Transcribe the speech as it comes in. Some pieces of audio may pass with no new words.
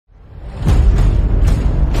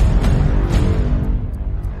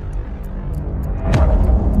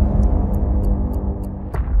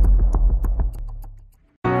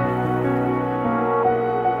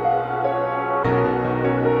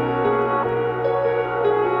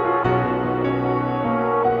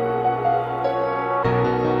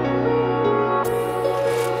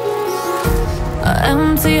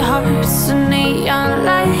empty hearts and neon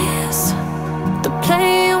lights. They're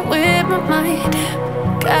playing with my mind.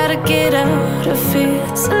 Gotta get out of here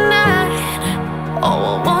tonight. Oh,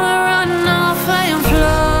 I wanna run off and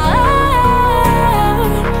fly.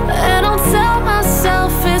 And I'll tell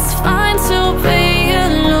myself it's fine to be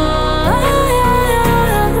alone,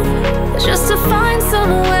 just to find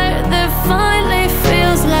somewhere that finally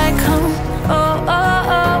feels like home. Oh,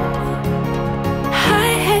 oh, oh. I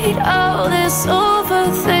hate all this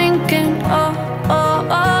overthinking. Oh, oh,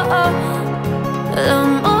 oh, oh. The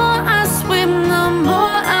more I swim, the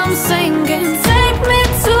more I'm sinking. Take me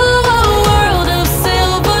to a world of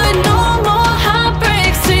silver. No more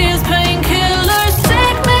heartbreaks, tears, painkillers.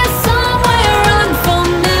 Take me somewhere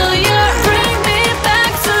unfamiliar. Bring me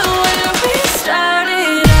back to where we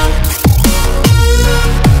started out.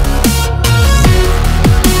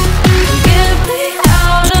 Get me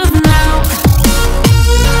out of now,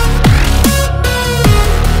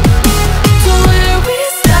 to where we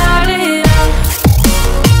started out.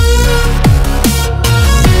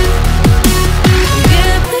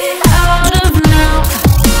 Get me out of now,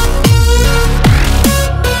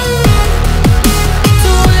 to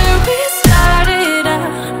where we started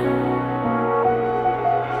out.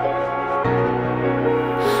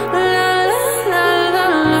 La la la la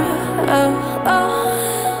la, oh, oh.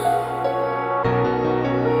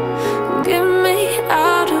 Get me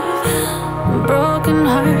out of broken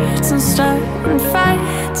hearts and starting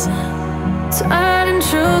fights, turning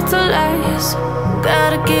truth to lies.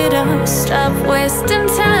 Gotta get up, stop wasting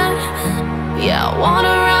time. Yeah, I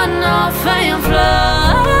wanna run off and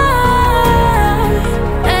fly.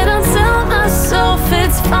 And I'll tell myself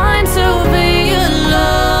it's fine to be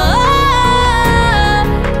alone,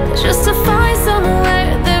 just to find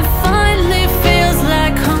somewhere that finally feels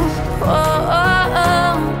like home. Oh, oh,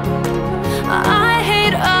 oh. I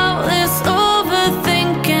hate all this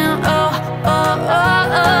overthinking. Oh, oh,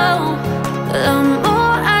 oh, oh. The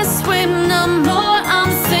more I swim, the more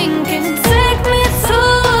I'm sinking. Take me to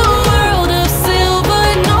a world of silver.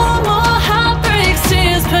 No more heartbreaks,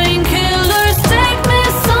 tears, painkillers. Take me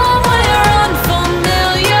somewhere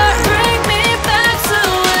unfamiliar. Bring me back to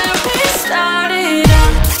where we started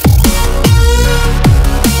out.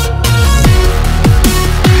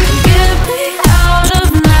 Get me out of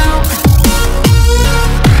now,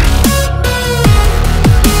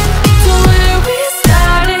 to where we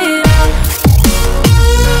started out.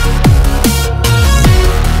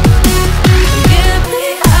 Get me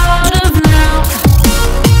out of now,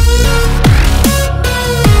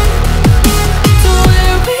 to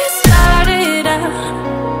where we started out.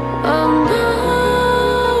 Oh no,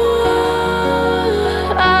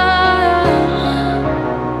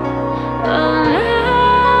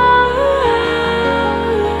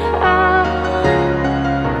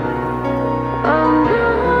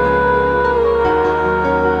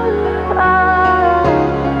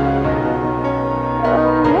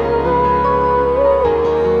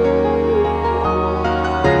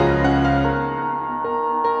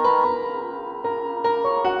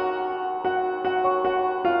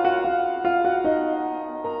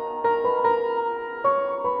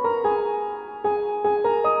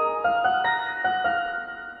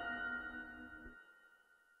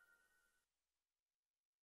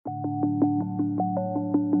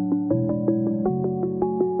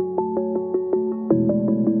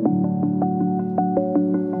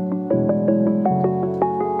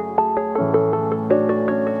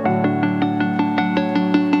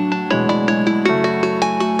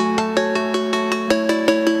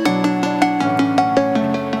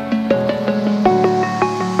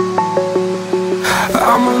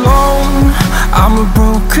 I'm alone, I'm a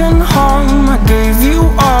broken home. I gave you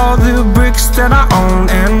all the bricks that I own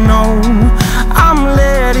and know. I'm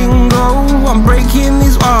letting go, I'm breaking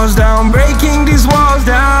these walls down, breaking these walls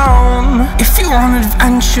down. If you want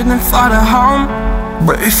adventure, then fly to home.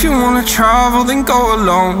 But if you wanna travel, then go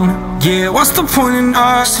alone. Yeah, what's the point in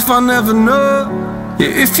us if I never know?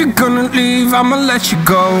 Yeah, if you're gonna leave, I'ma let you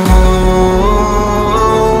go.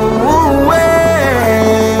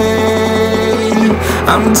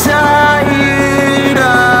 I'm tired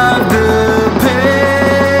of the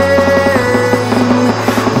pain.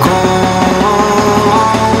 Go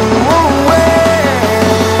away.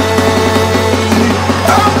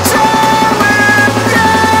 I'm tired of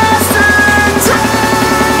yesterday.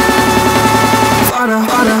 Fada,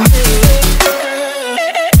 fada.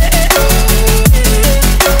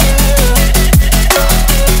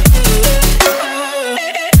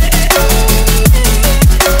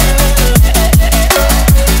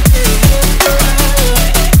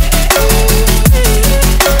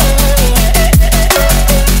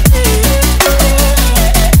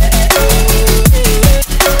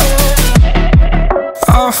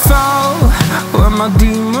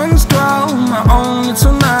 demons dwell, my own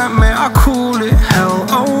little nightmare, I call it hell,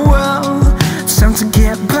 oh well. It's time to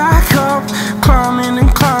get back up, climbing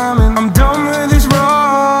and climbing. I'm done with this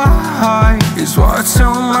ride, is what I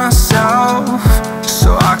tell myself,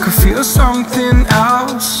 so I could feel something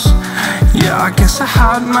else. Yeah, I guess I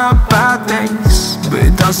had my bad days, but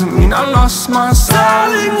it doesn't mean I lost my style.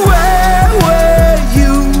 Darling, where were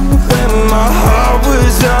you when my heart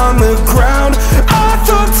was on the ground? I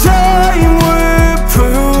thought time